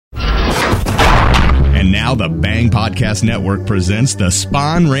now the Bang Podcast Network presents the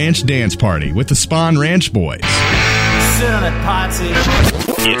Spawn Ranch Dance Party with the Spawn Ranch Boys.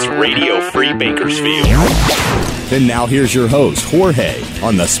 It's Radio Free Bakersfield. And now here's your host, Jorge,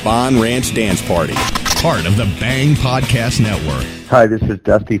 on the Spawn Ranch Dance Party, part of the Bang Podcast Network. Hi, this is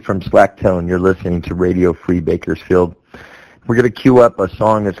Dusty from Slacktone. You're listening to Radio Free Bakersfield. We're going to queue up a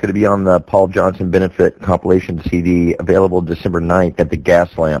song that's going to be on the Paul Johnson Benefit compilation CD, available December 9th at the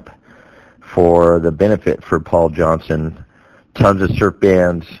Gas Lamp for the benefit for Paul Johnson. Tons of surf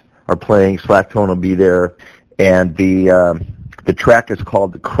bands are playing. Slacktone will be there. And the track is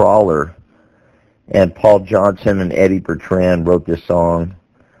called The Crawler. And Paul Johnson and Eddie Bertrand wrote this song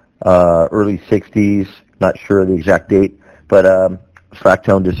early 60s. Not sure the exact date, but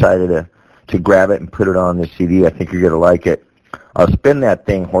Slacktone decided to grab it and put it on the CD. I think you're going to like it. Spin that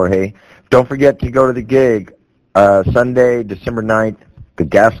thing, Jorge. Don't forget to go to the gig Sunday, December 9th, the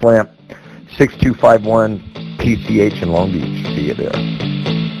Gas Lamp, 6251 PCH in Long Beach. See you there.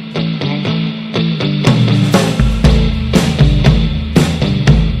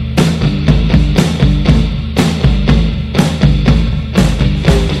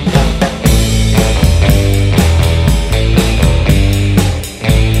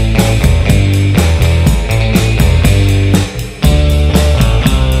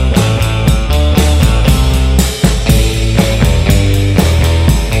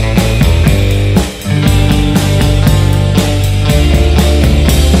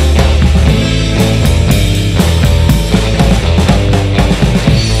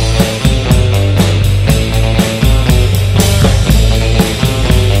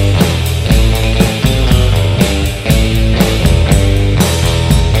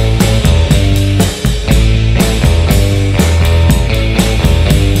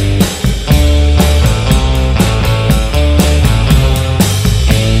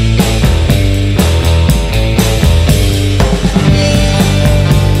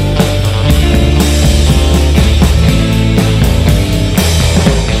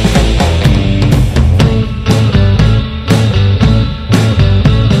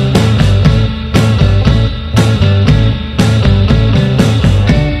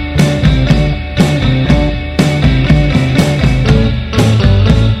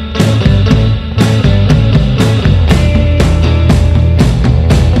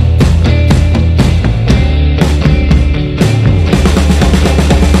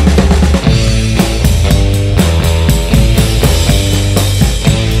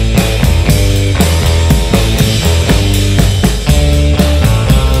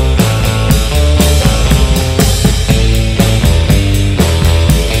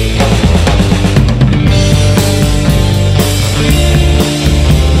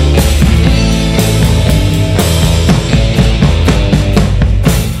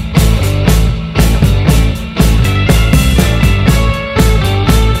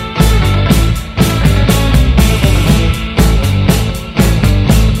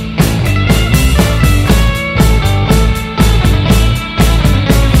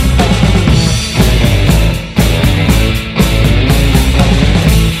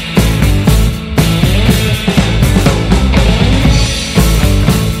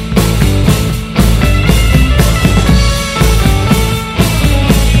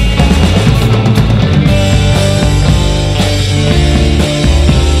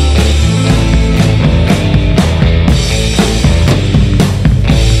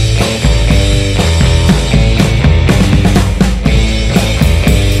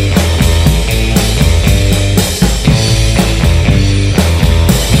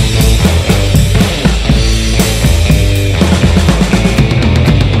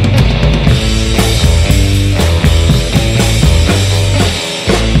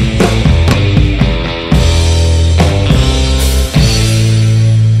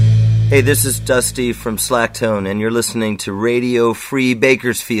 Hey, this is Dusty from Slacktone, and you're listening to Radio Free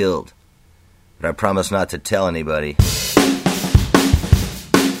Bakersfield. But I promise not to tell anybody.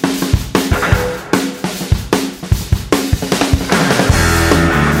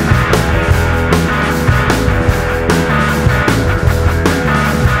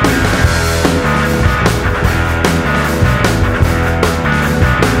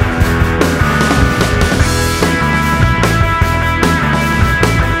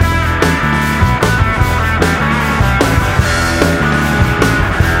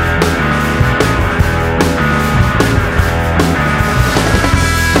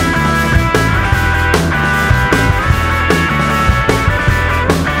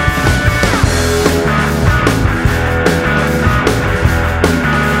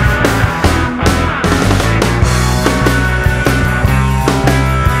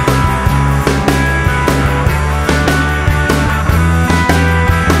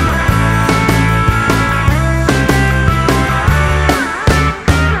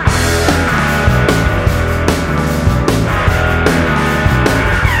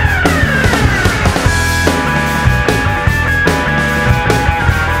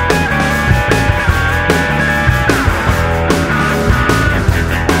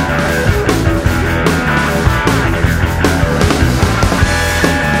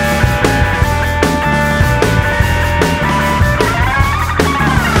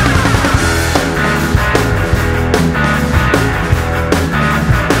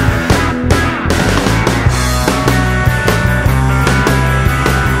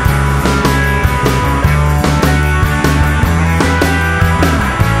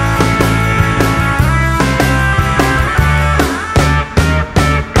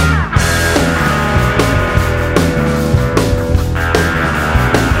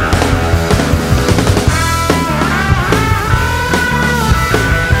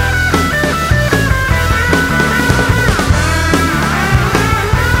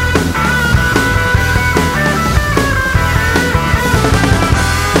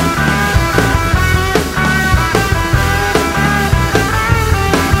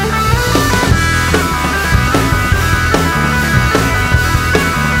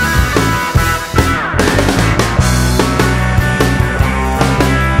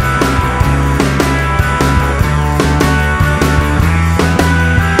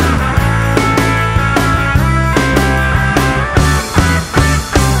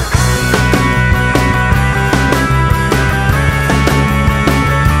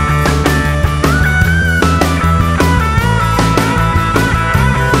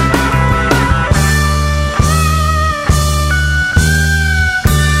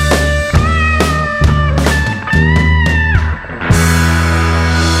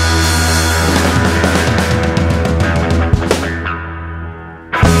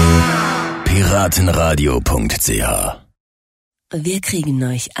 piratenradio.ch. Wir kriegen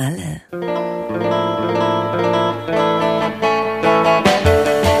euch alle.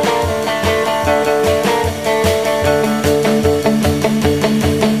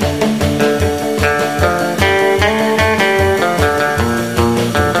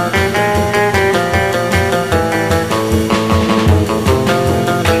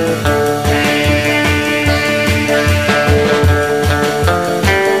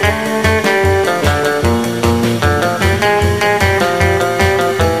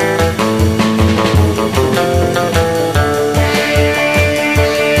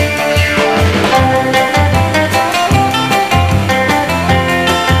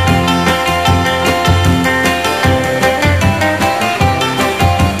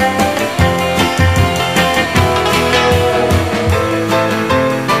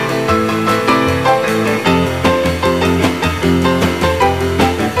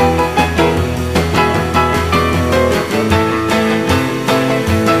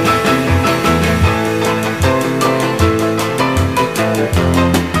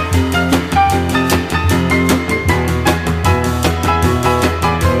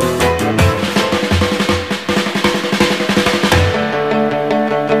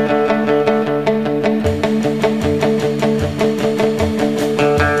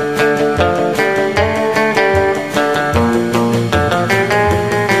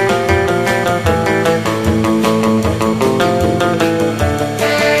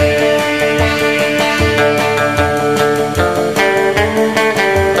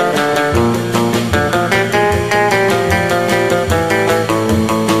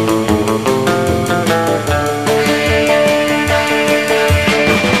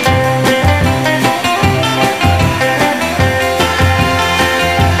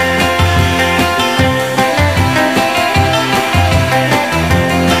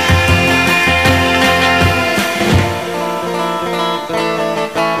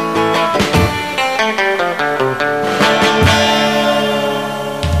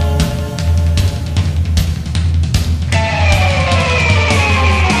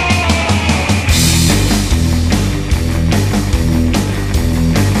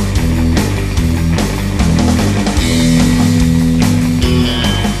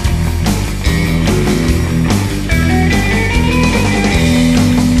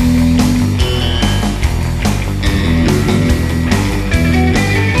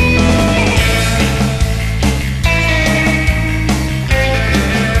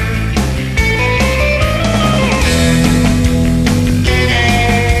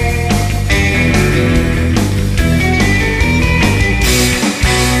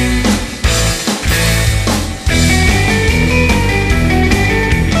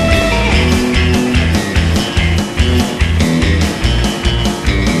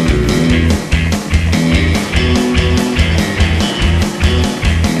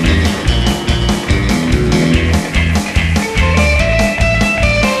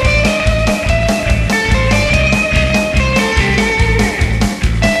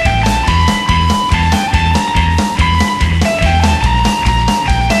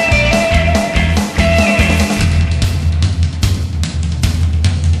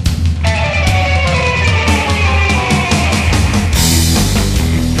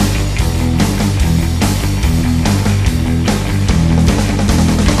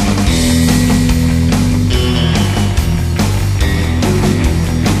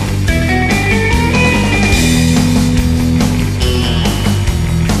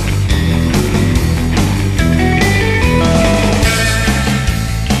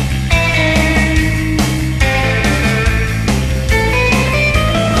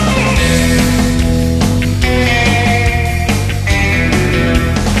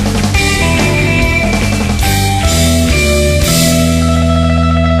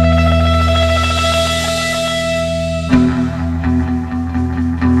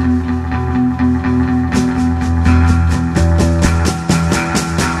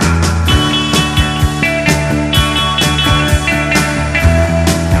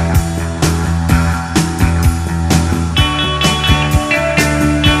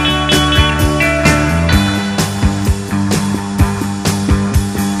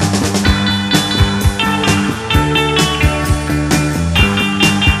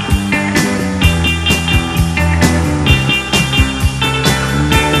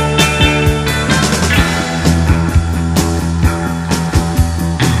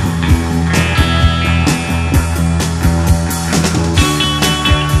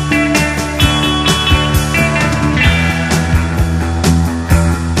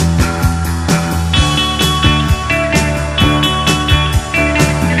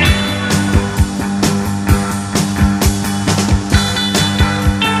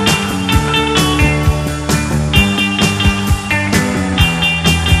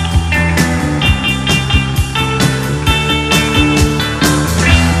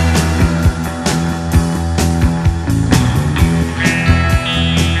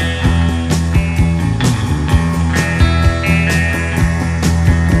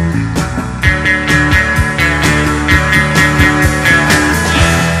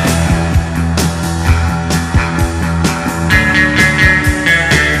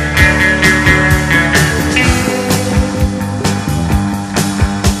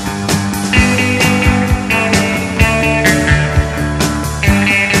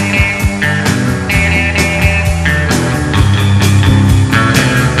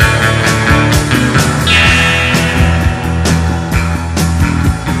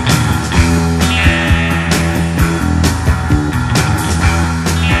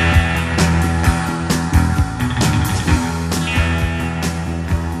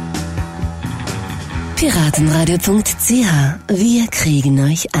 Piratenradio.ch. Wir kriegen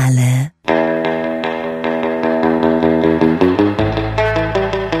euch alle.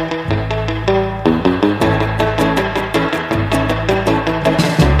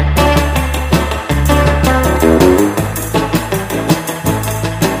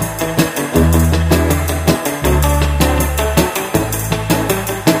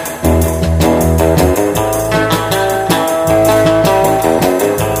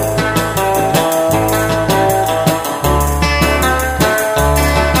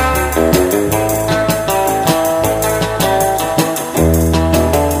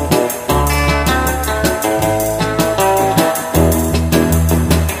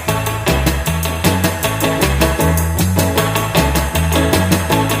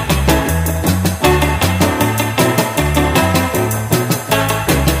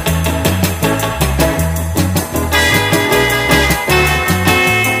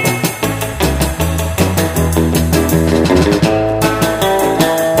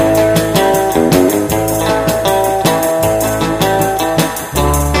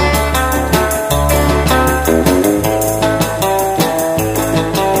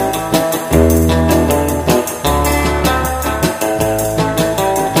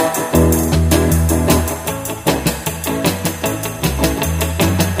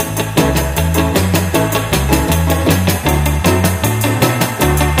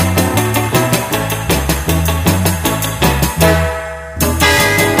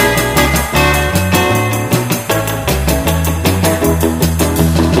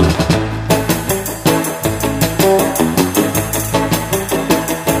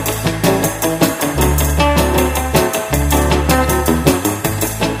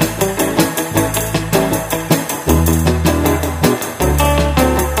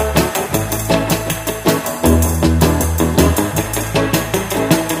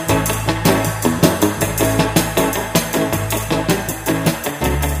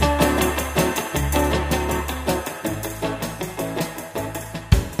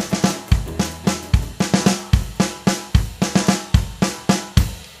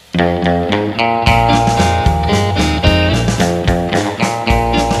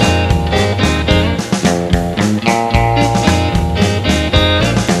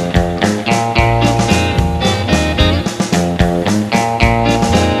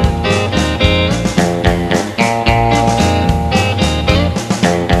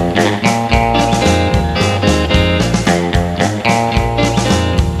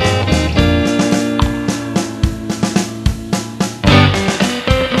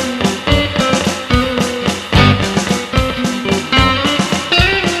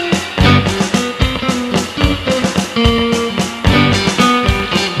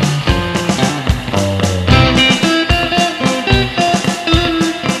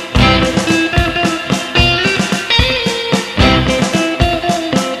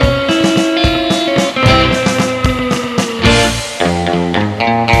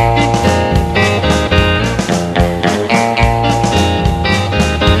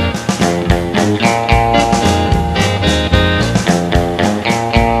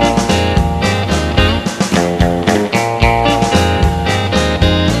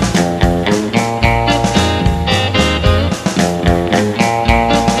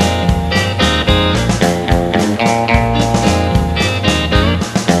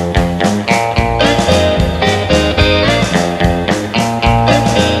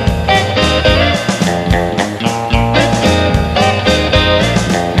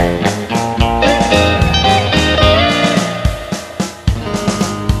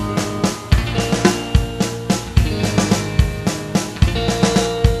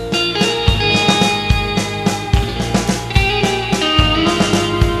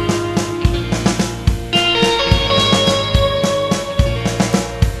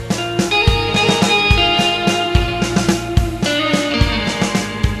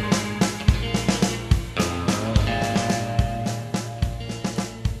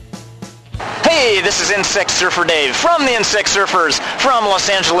 This is Insect Surfer Dave from the Insect Surfers from Los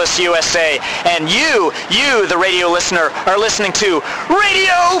Angeles, USA. And you, the radio listener, are listening to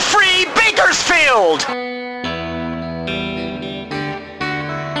Radio Free Bakersfield!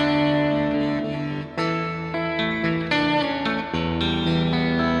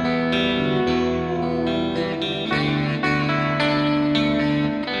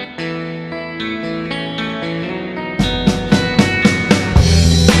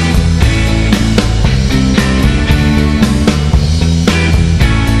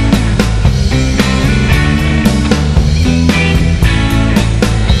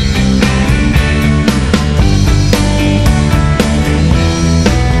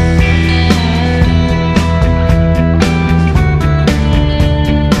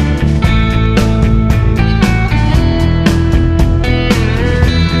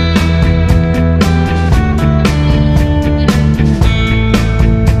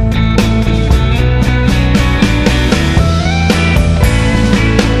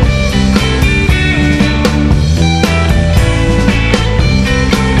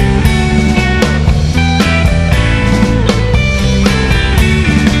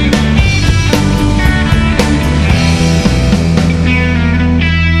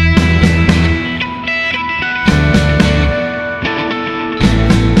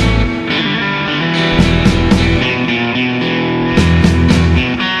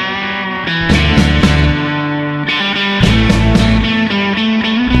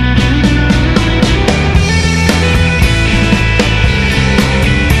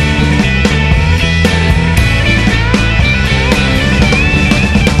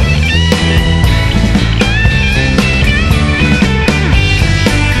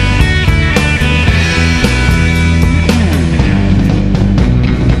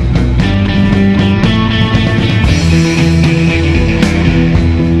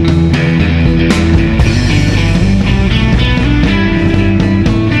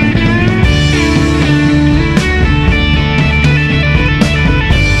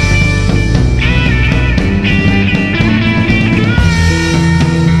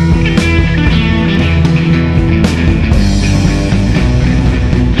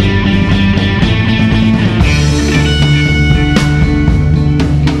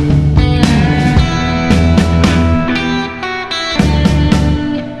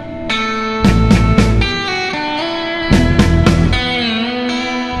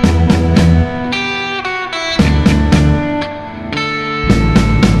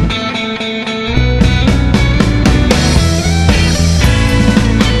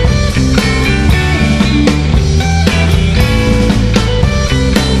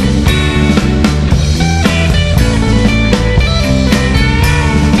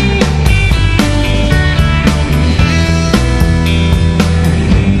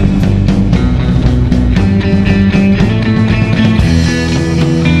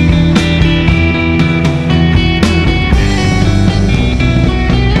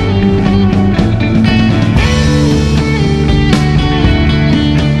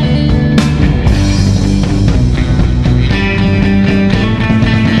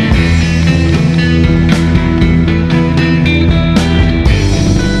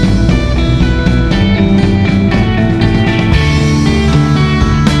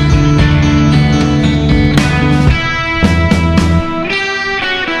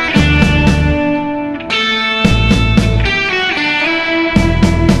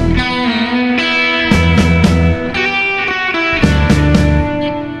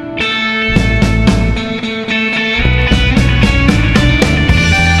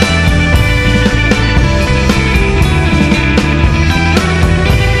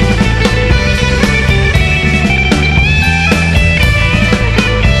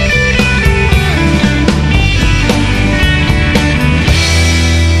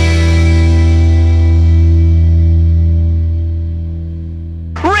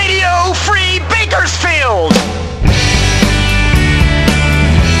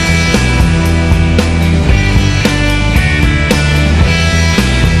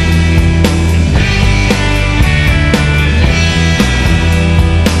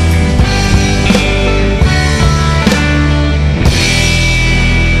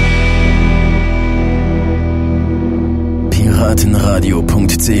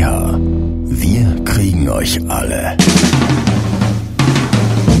 Wir kriegen euch alle.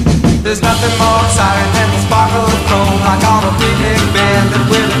 There's nothing more exciting than the sparkle of chrome, like on a picnic bandit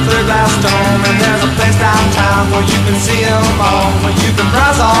with a third glass dome. And there's a place downtown where you can see them all, where you can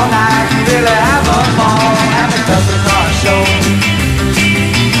browse all night and really have a ball. And the custom car show,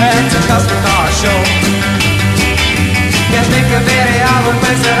 and it's a custom car show. Can't think of any other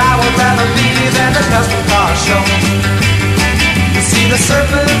place that I would rather be than the custom car show. You see the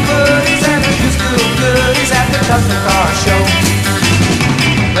surfing buddies and the new school goodies at the custom car show.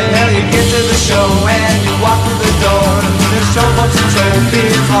 Well, you get to the show and you walk through the door. There's showboats and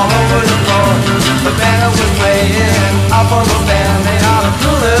trophies all over the floor. The band was playing up on the band. They are the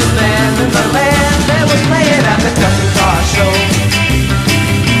coolest band in the land. They was playing at the custom car show.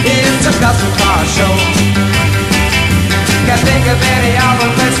 It's a custom car show. Can't think of any other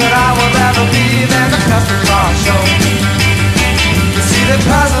place that I would rather be than the custom car show. You see the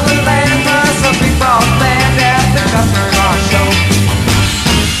cars of the land plus a big ball band at the custom car show.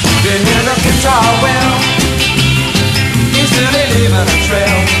 You hear the guitar well, he's really leaving a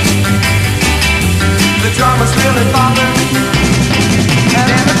trail. The drummer's really bumping, and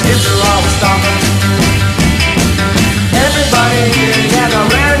then the kids are always stomping. Everybody here, yeah, they're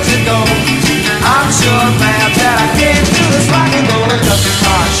ready to go. I'm sure glad that I came to this rock and roll custom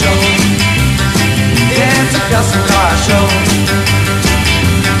car show. Yeah, it's a custom car show.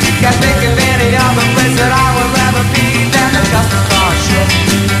 Can't think of any other place that I would rather be than the custom car show.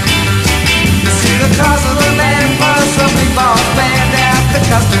 See the cars of the land plus a big boss band at the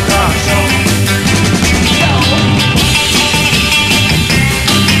custom car show.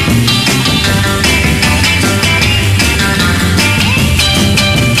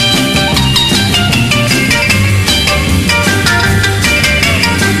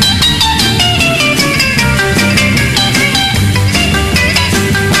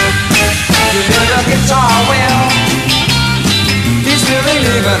 You hear the guitar well, he's really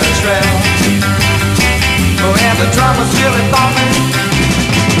leaving a trail. Oh, and the drummer's really bumping,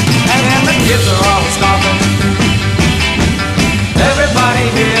 and then the kids are all stomping. Everybody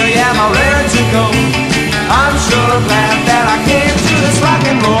here, yeah, I'm ready to go. I'm sure glad that I came to this rock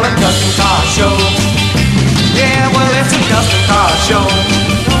and roll custom car show. Yeah, well, it's a custom car show.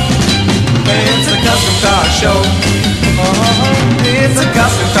 It's a custom car show. Oh, it's a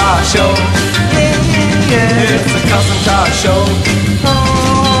custom car show. Yeah, yeah, yeah. It's a custom car show.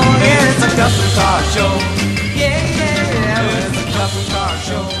 Oh, it's a custom car show. It's a custom car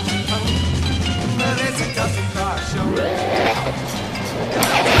show. It's a custom car show.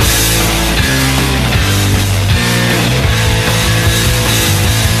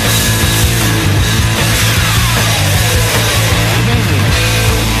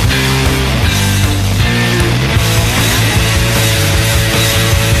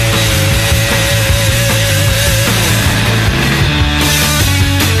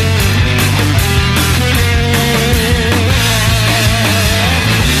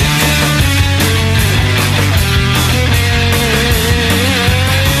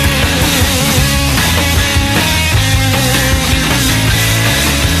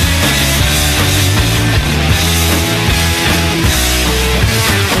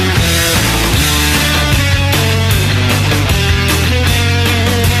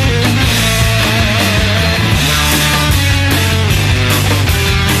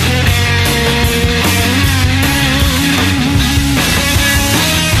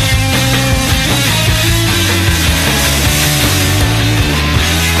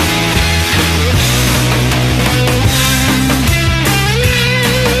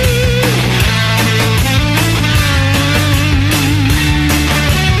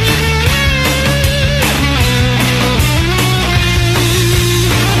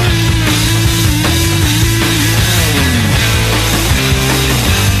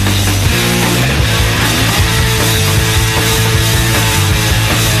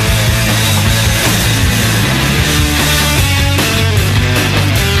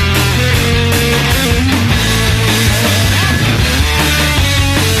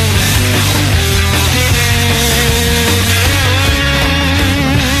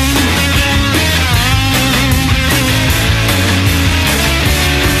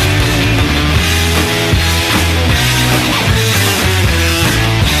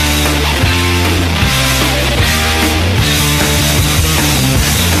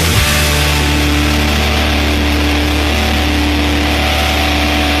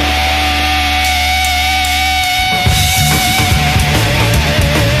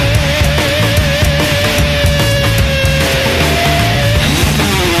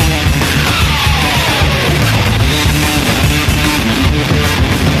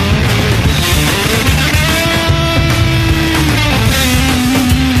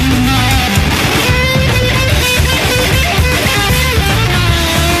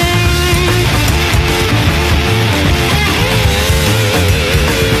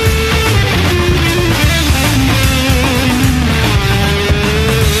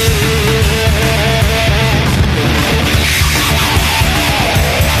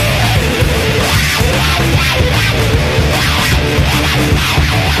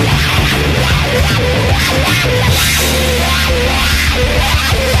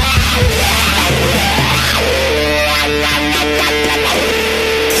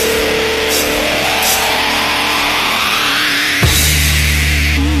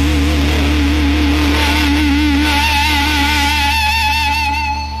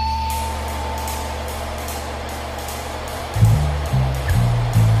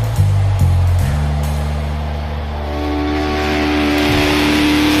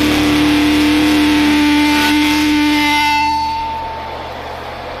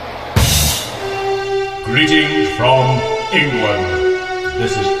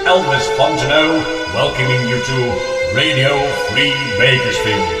 Elvis Fontenot, welcoming you to Radio Free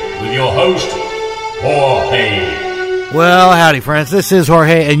Bakersfield with your host, Jorge. Well, howdy, friends. This is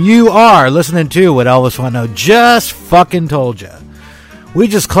Jorge, and you are listening to what Elvis Fontenot just fucking told you. We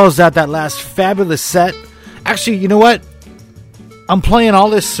just closed out that last fabulous set. Actually, you know what? I'm playing all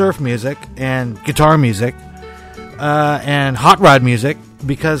this surf music and guitar music and hot rod music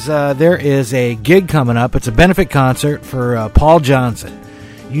because there is a gig coming up. It's a benefit concert for Paul Johnson.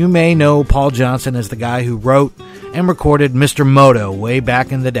 You may know Paul Johnson as the guy who wrote and recorded Mr. Moto way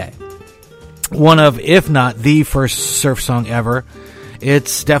back in the day. One of, if not the first surf song ever.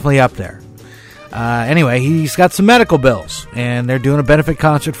 It's definitely up there. Anyway, he's got some medical bills, and they're doing a benefit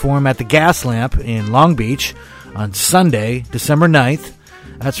concert for him at the Gas Lamp in Long Beach on Sunday, December 9th.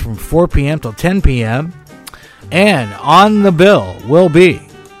 That's from 4 p.m. till 10 p.m. And on the bill will be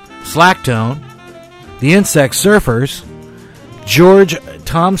Slacktone, the Insect Surfers, George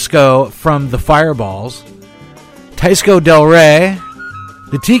Tomsko from the Fireballs, Taisco Del Rey,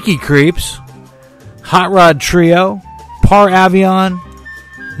 the Tiki Creeps, Hot Rod Trio, Par Avion,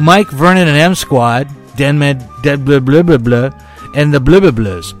 Mike Vernon and M Squad, Denmed, Dead Blah Blah Blah Blah, and the Blah Blah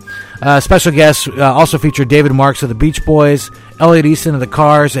Blues. Special guests also feature David Marks of the Beach Boys, Elliot Easton of the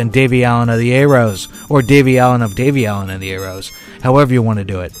Cars, and Davey Allen of the A-Rose, or Davey Allen of Davey Allen and the A-Rose, however you want to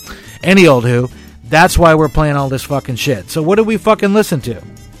do it. Any old who. That's why we're playing all this fucking shit. So what did we fucking listen to?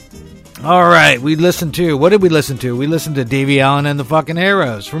 Alright, what did we listen to? We listened to Davey Allen and the fucking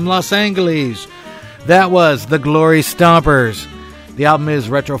A-Rose from Los Angeles. That was The Glory Stompers. The album is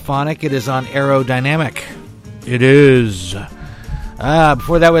Retrophonic. It is on Aerodynamic. It is.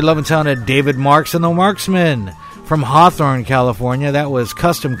 Before that, we had Love and Talented David Marks and the Marksmen from Hawthorne, California. That was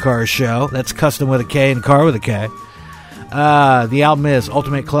Custom Car Show. That's custom with a K and car with a K. The album is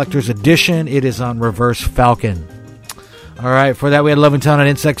Ultimate Collector's Edition. It is on Reverse Falcon. Alright, for that, we had Love and Talented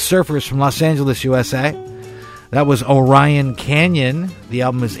Insect Surfers from Los Angeles, USA. That was Orion Canyon. The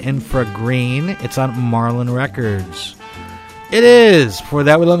album is Infragreen. It's on Marlin Records. It is. For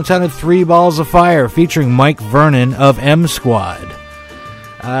that, we Love and Talented Three Balls of Fire featuring Mike Vernon of M Squad.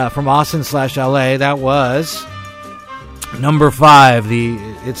 From Austin/LA, that was number 5.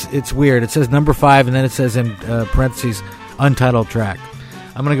 It's weird. It says number 5 and then it says in parentheses untitled track.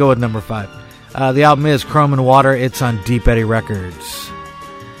 I'm gonna go with number 5. The album is Chrome and Water. It's on Deep Eddy Records.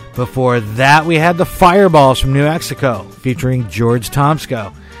 Before that, we had the Fireballs from New Mexico featuring George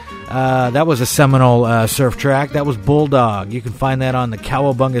Tomsko. That was a seminal surf track. That was Bulldog. You can find that on the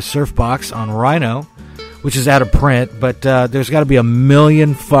Cowabunga Surf Box on Rhino, which is out of print, but there's got to be a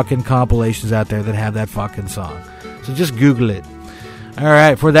million fucking compilations out there that have that fucking song. So just Google it.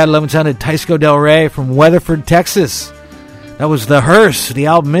 Alright, for that, Love and Talented Taisco Del Rey from Weatherford, Texas. That was The Hearse. The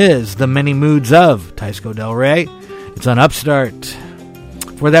album is The Many Moods of Taisco Del Rey. It's on Upstart.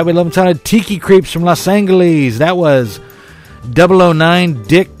 For that, we Love and Talented Tiki Creeps from Los Angeles. That was 009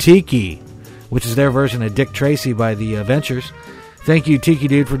 Dick Tiki, which is their version of Dick Tracy by the Ventures. Thank you, Tiki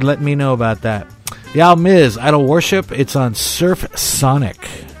Dude, for letting me know about that. The album is Idol Worship. It's on Surf Sonic.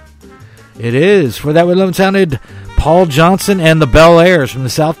 It is. For that, we Love and Talented Paul Johnson and the Bel Airs from the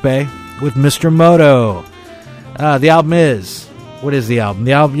South Bay with Mr. Moto. The album is... What is the album?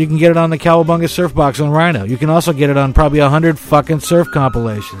 The album, you can get it on the Cowabunga Surf Box on Rhino. You can also get it on probably 100 fucking surf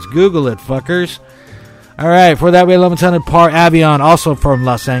compilations. Google it, fuckers. Alright, for that, we had Love and Talented Par Avion, also from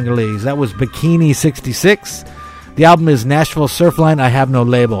Los Angeles. That was Bikini 66. The album is Nashville Surfline, I Have No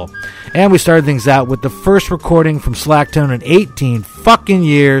Label. And we started things out with the first recording from Slacktone in 18 fucking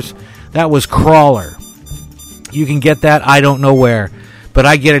years. That was Crawler. You can get that, I don't know where, but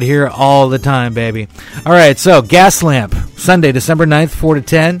I get it here all the time, baby. Alright, so Gas Lamp, Sunday, December 9th, 4 to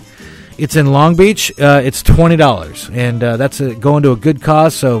 10. It's in Long Beach. It's $20. And that's going to a good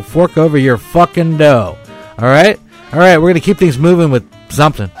cause, so fork over your fucking dough. Alright? Alright, we're going to keep things moving with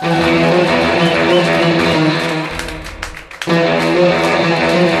something.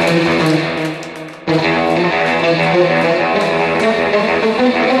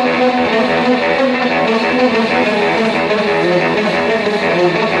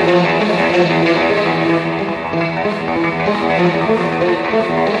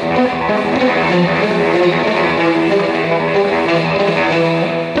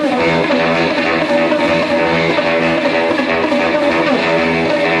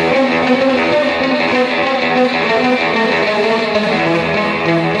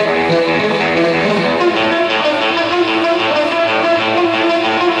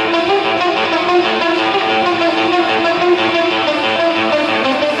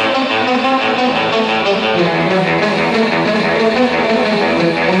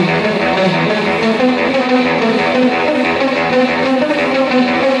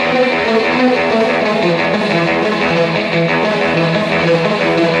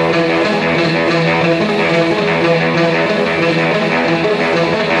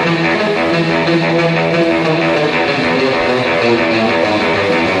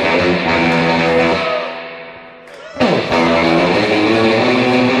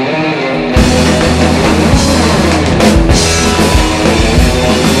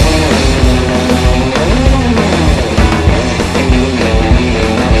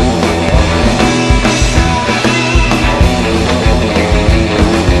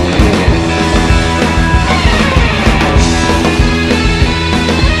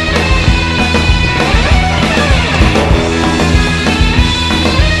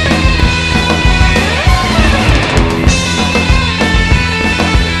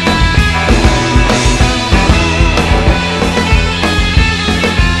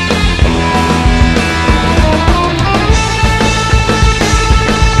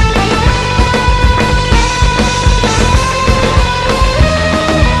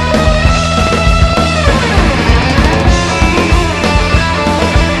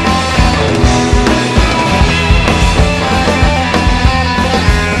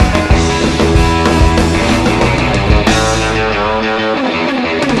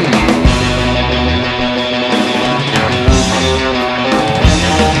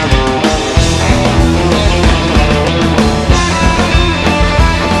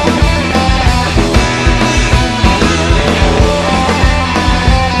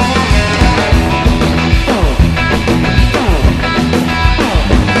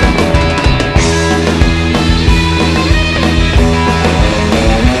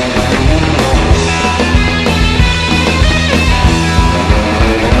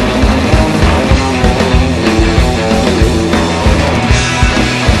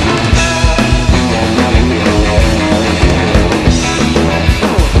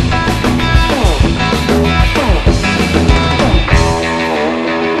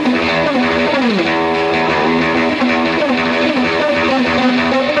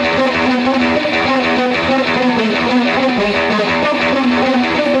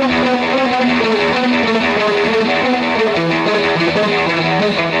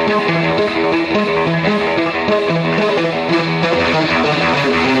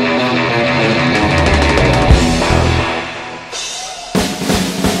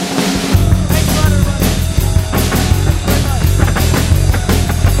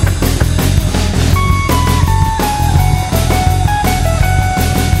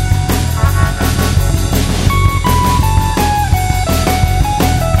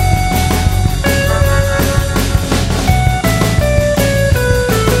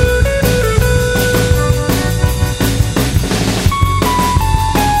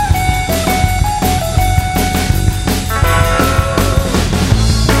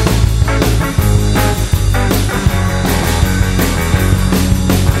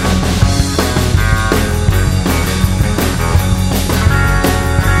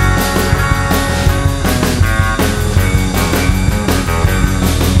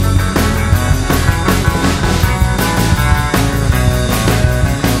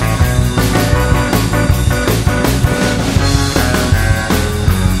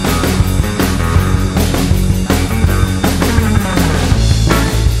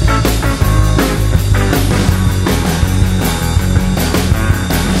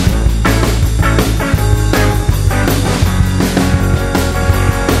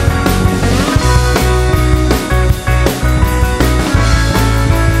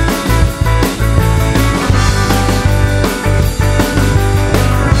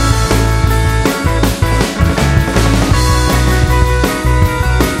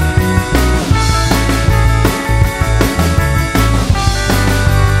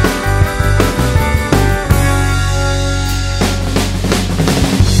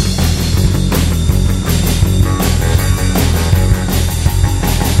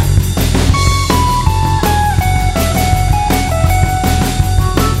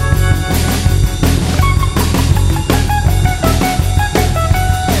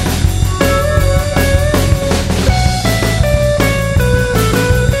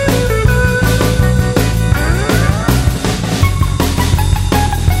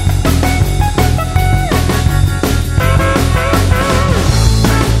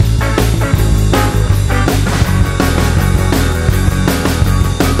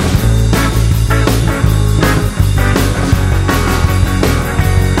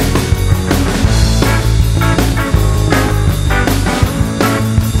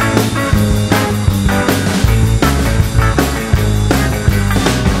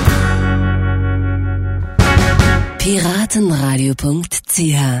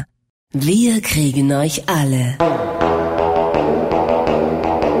 Piratenradio.ch. Wir kriegen euch alle.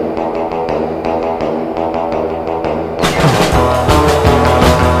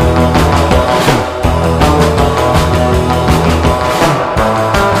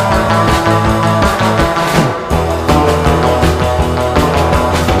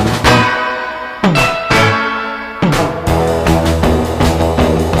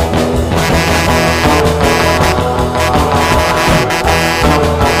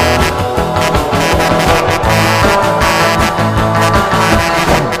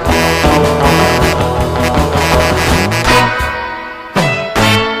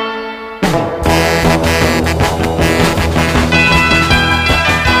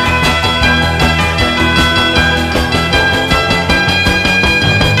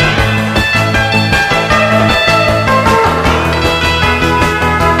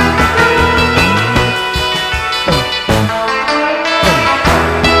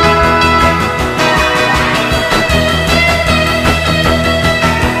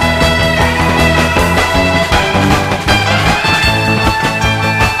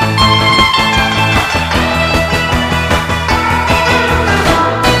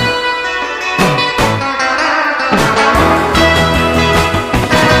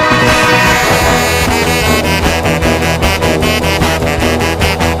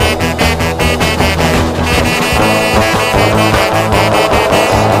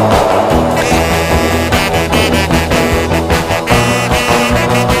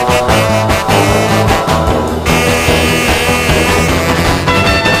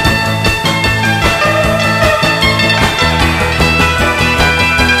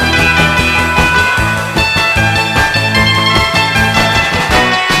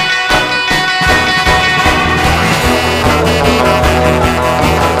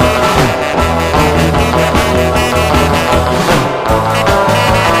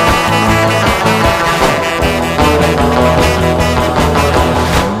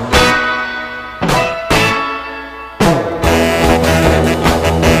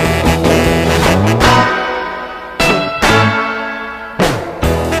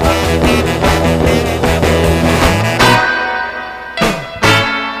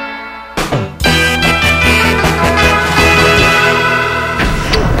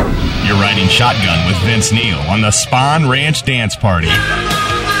 Shotgun with Vince Neil on the Spawn Ranch Dance Party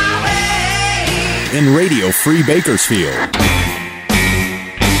in Radio Free Bakersfield.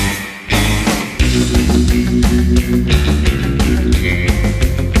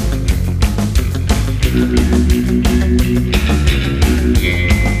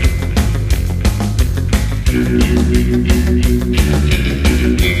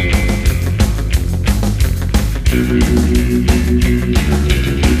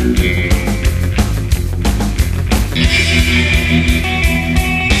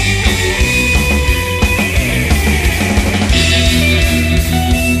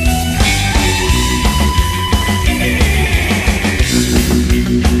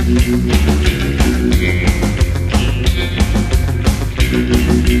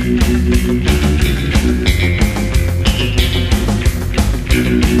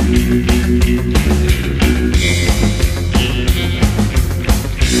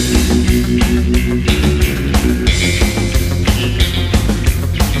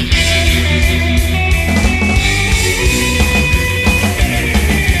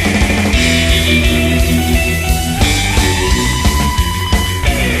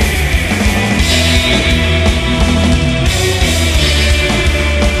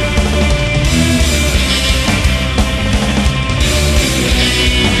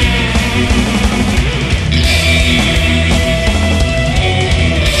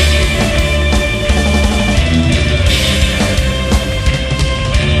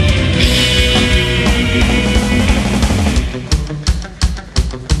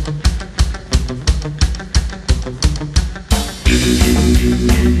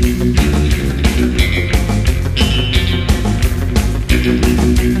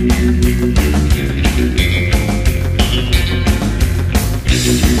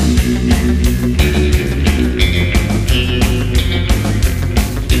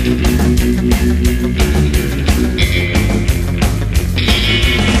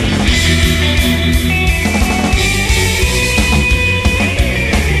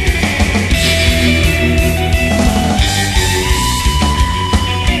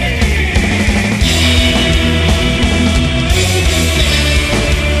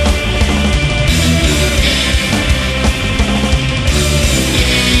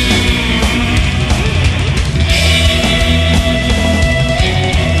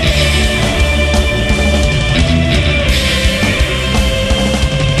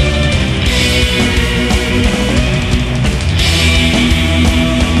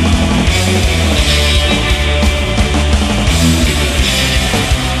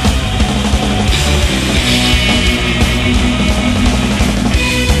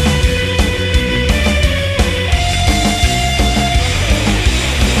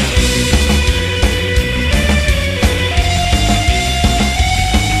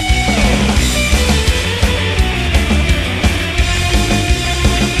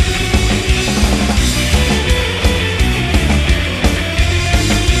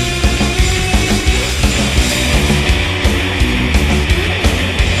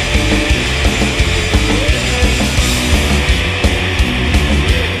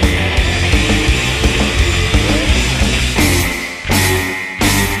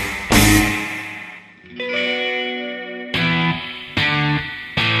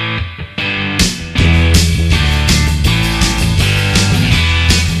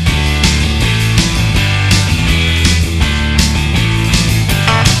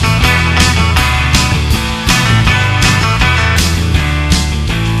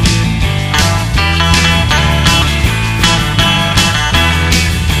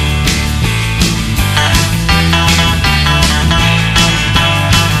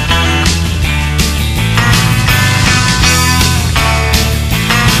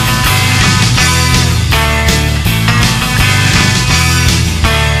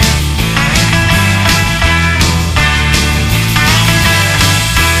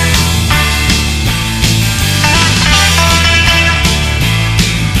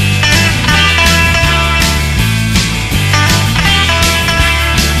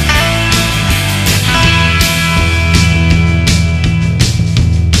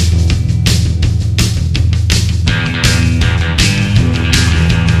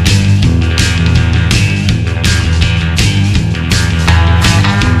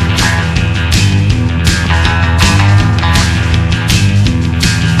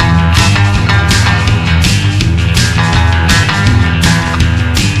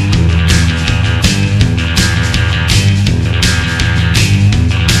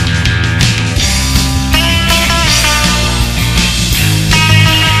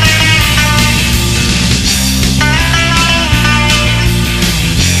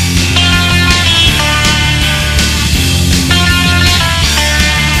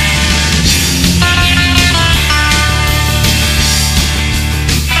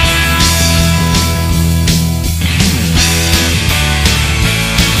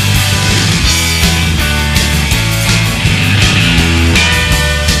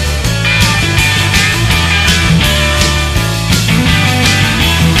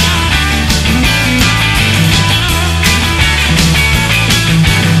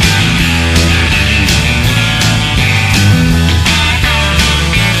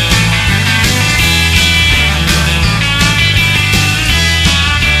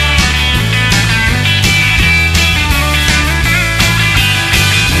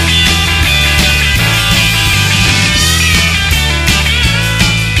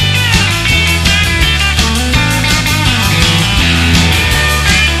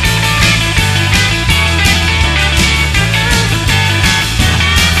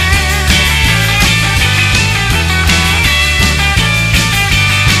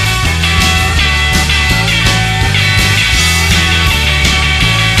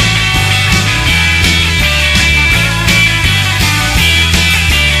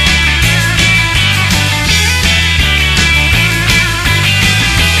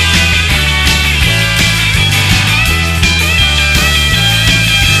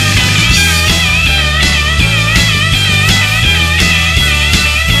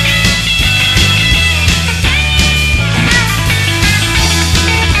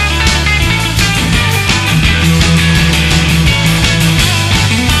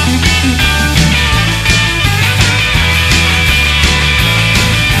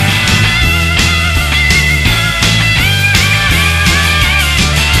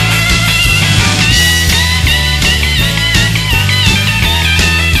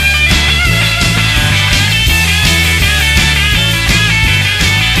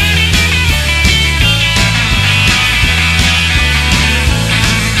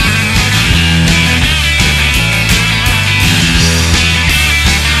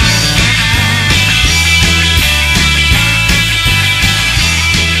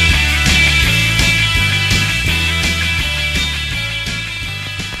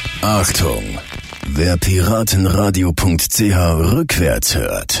 Achtung! Wer piratenradio.ch rückwärts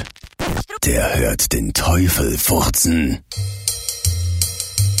hört, der hört den Teufel furzen.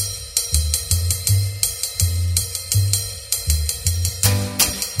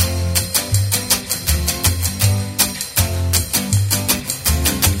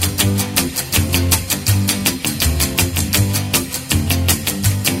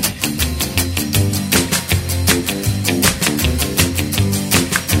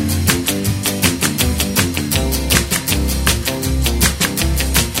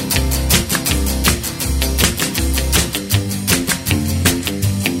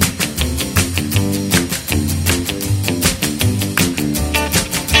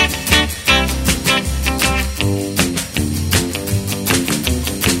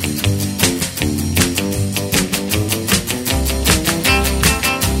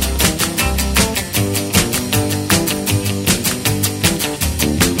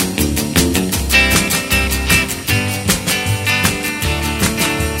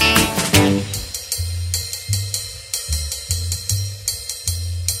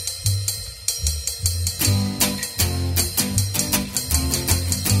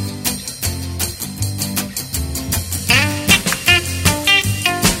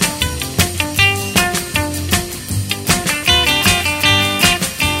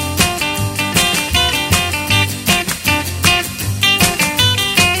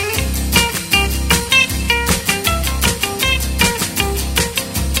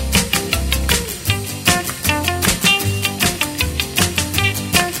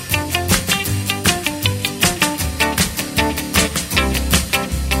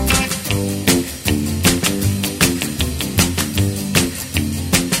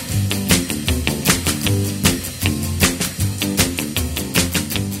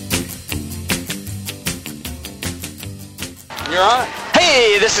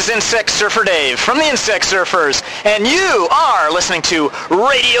 Hey, this is Insect Surfer Dave from the Insect Surfers, and you are listening to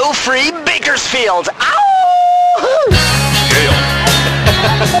Radio Free Bakersfield. Ow!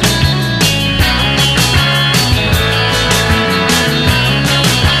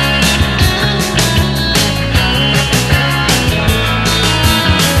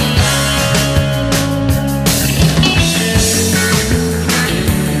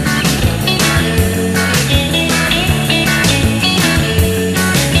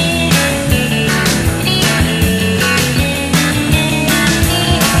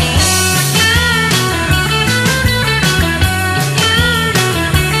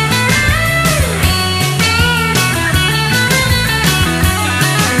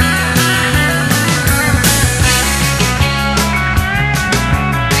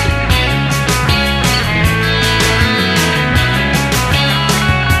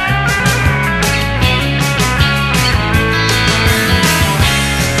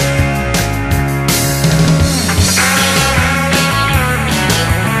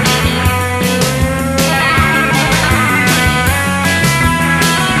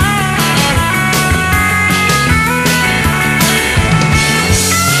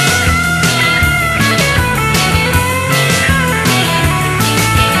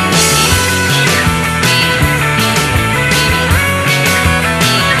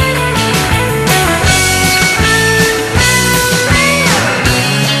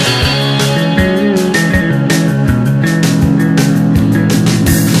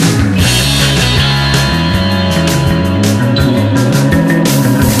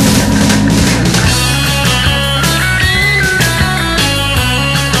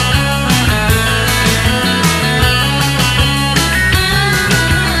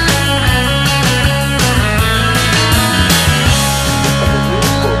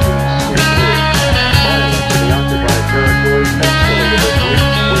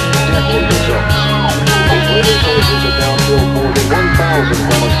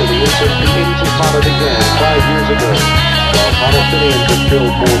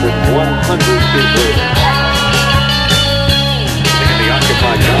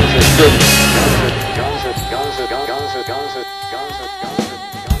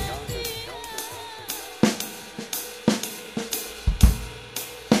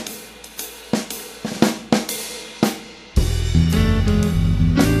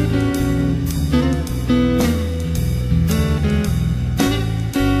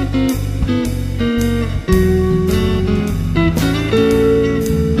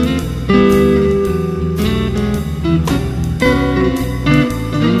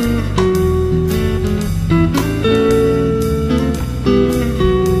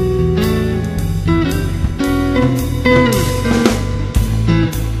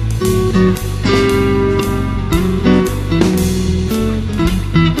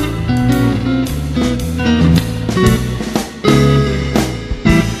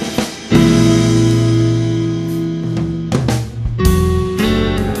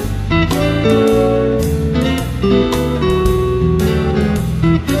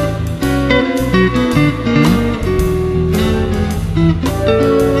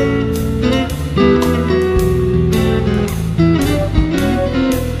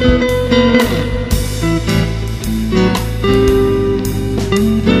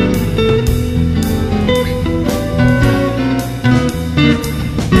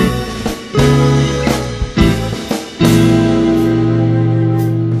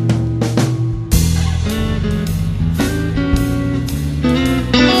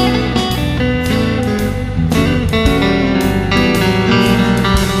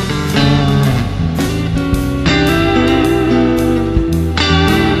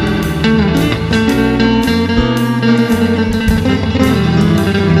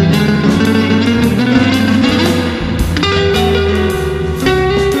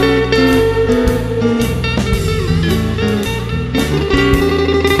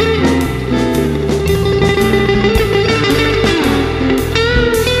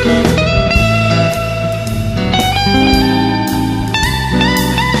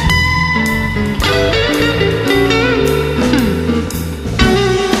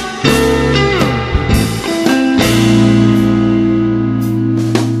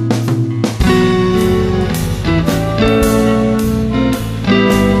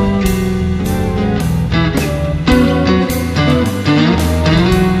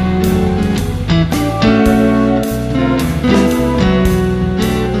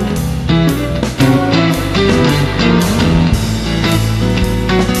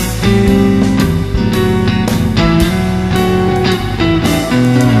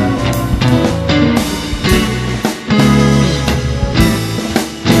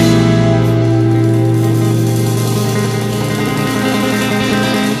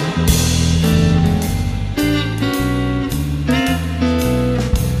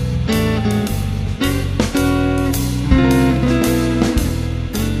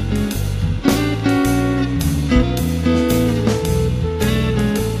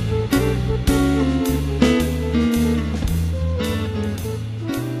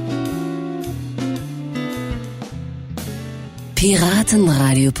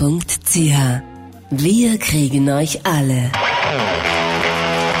 Piratenradio.ch. Wir kriegen euch alle.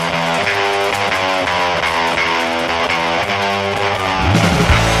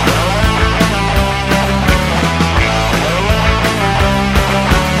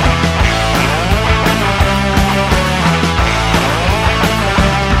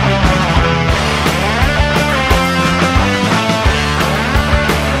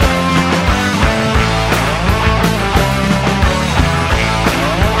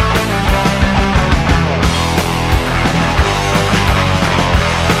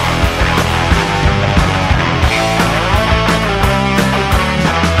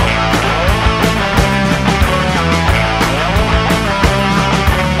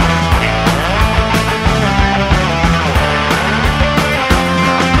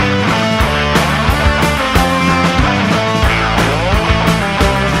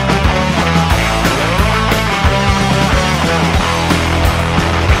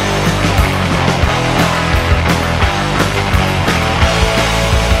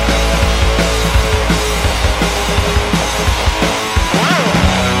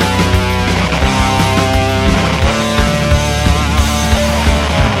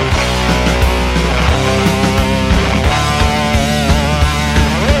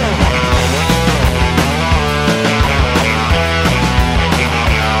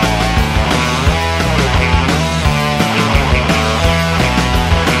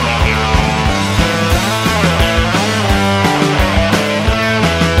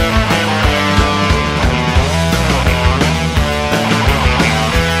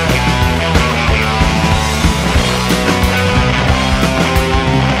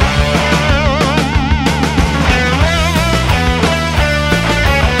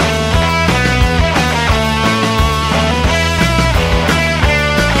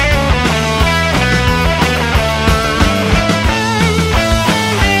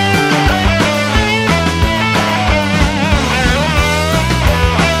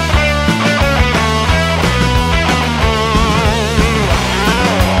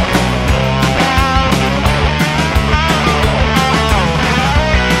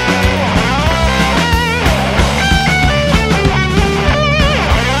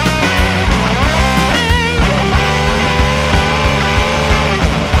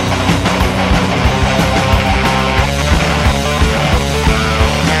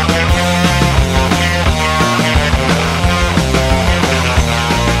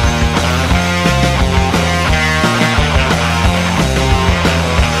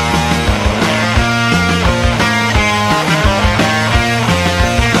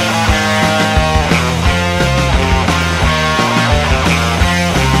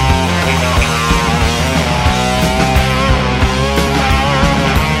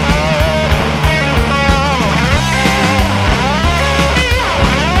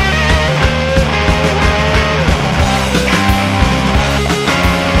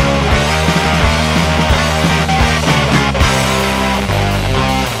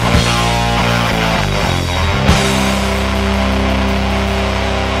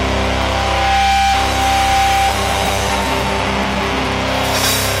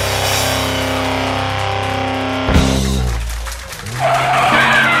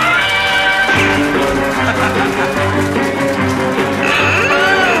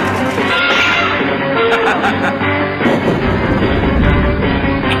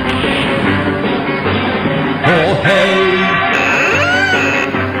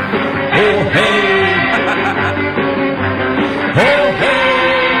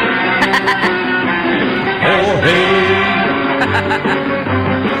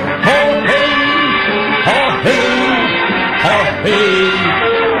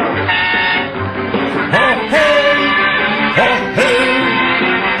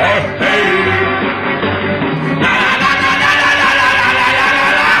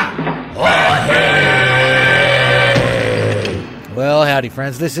 Well, howdy,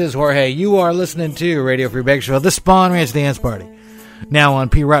 friends. This is Jorge. You are listening to Radio Free Bakersfield, the Spawn Ranch Dance Party. Now on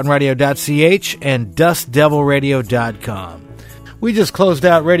prottenradio.ch and dustdevilradio.com. We just closed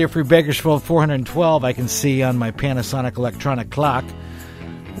out Radio Free Bakersfield 412, I can see on my Panasonic electronic clock,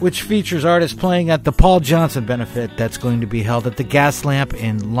 which features artists playing at the Paul Johnson benefit that's going to be held at the Gas Lamp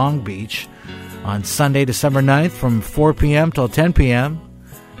in Long Beach on Sunday, December 9th from 4 p.m. till 10 p.m.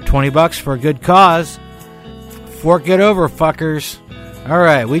 $20 for a good cause. Fork it over, fuckers. All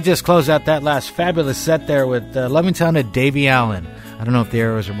right, we just closed out that last fabulous set there with Levingtown and Davey Allen. I don't know if the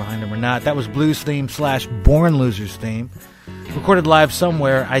arrows are behind him or not. That was Blues theme / Born Losers theme. Recorded live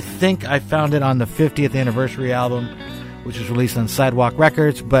somewhere. I think I found it on the 50th anniversary album, which was released on Sidewalk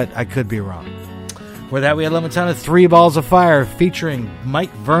Records, but I could be wrong. For that, we had Levingtown and Three Balls of Fire featuring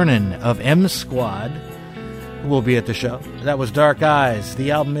Mike Vernon of M Squad, who will be at the show. That was Dark Eyes.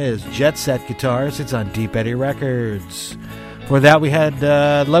 The album is Jet Set Guitars. It's on Deep Eddy Records. For that, we had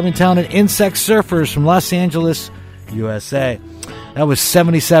Levingtown and Insect Surfers from Los Angeles, USA. That was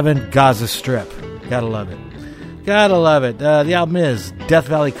 77 Gaza Strip. Gotta love it. Gotta love it. The album is Death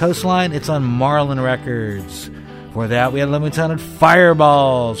Valley Coastline. It's on Marlin Records. For that, we had Levingtown and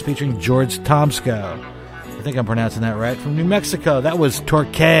Fireballs featuring George Tomsko. I think I'm pronouncing that right. From New Mexico. That was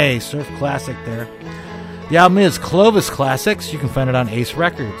Torquay, surf classic there. The album is Clovis Classics. You can find it on Ace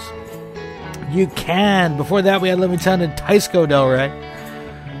Records. You can. Before that, we had Levingtown and Tysco Del Rey.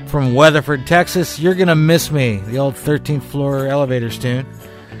 From Weatherford, Texas, You're Gonna Miss Me, the old 13th Floor Elevators tune.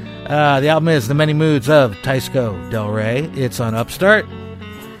 The album is The Many Moods of Tysco Del Rey. It's on Upstart.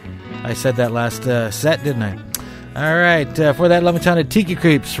 I said that last set, didn't I? All right, for that, Levingtown and Tiki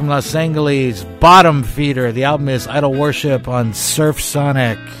Creeps from Los Angeles, Bottom Feeder. The album is Idol Worship on Surf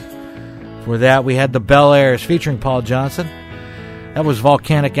Sonic. For that, we had the Bel Airs featuring Paul Johnson. That was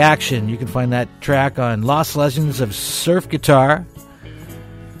Volcanic Action. You can find that track on Lost Legends of Surf Guitar,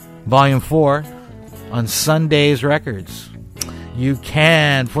 Volume 4, on Sundays Records. You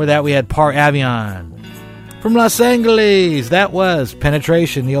can. For that, we had Par Avion from Los Angeles. That was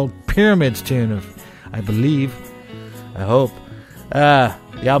Penetration, the old Pyramids tune of, I believe, I hope. The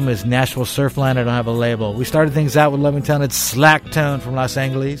album is Nashville Surfland. I don't have a label. We started things out with Levingtown and Slack Tone from Los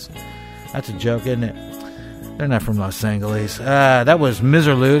Angeles. That's a joke, isn't it? They're not from Los Angeles. That was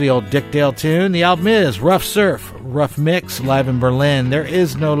Miserlou, the old Dick Dale tune. The album is Rough Surf, Rough Mix, live in Berlin. There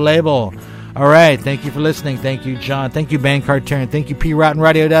is no label. All right, thank you for listening. Thank you, John. Thank you, Bang Cartern. Thank you,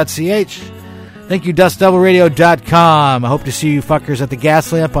 prottenradio.ch. Thank you, dustdevilradio.com. I hope to see you fuckers at the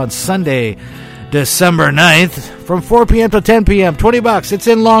Gas Lamp on Sunday, December 9th from 4 p.m. to 10 p.m. $20. It's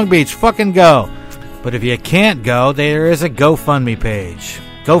in Long Beach. Fucking go. But if you can't go, there is a GoFundMe page.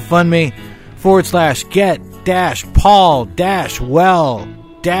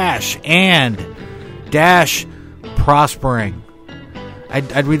 GoFundMe.com/get-paul-well-and-prospering.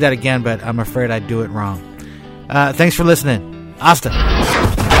 I'd read that again, but I'm afraid I'd do it wrong. Thanks for listening. Hasta.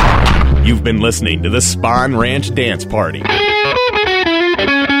 You've been listening to the Spawn Ranch Dance Party. Give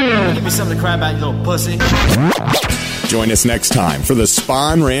me something to cry about, you little pussy. Join us next time for the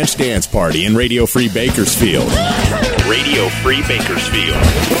Spawn Ranch Dance Party in Radio Free Bakersfield. Radio Free Bakersfield.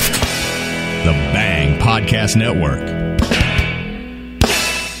 The Bang Podcast Network.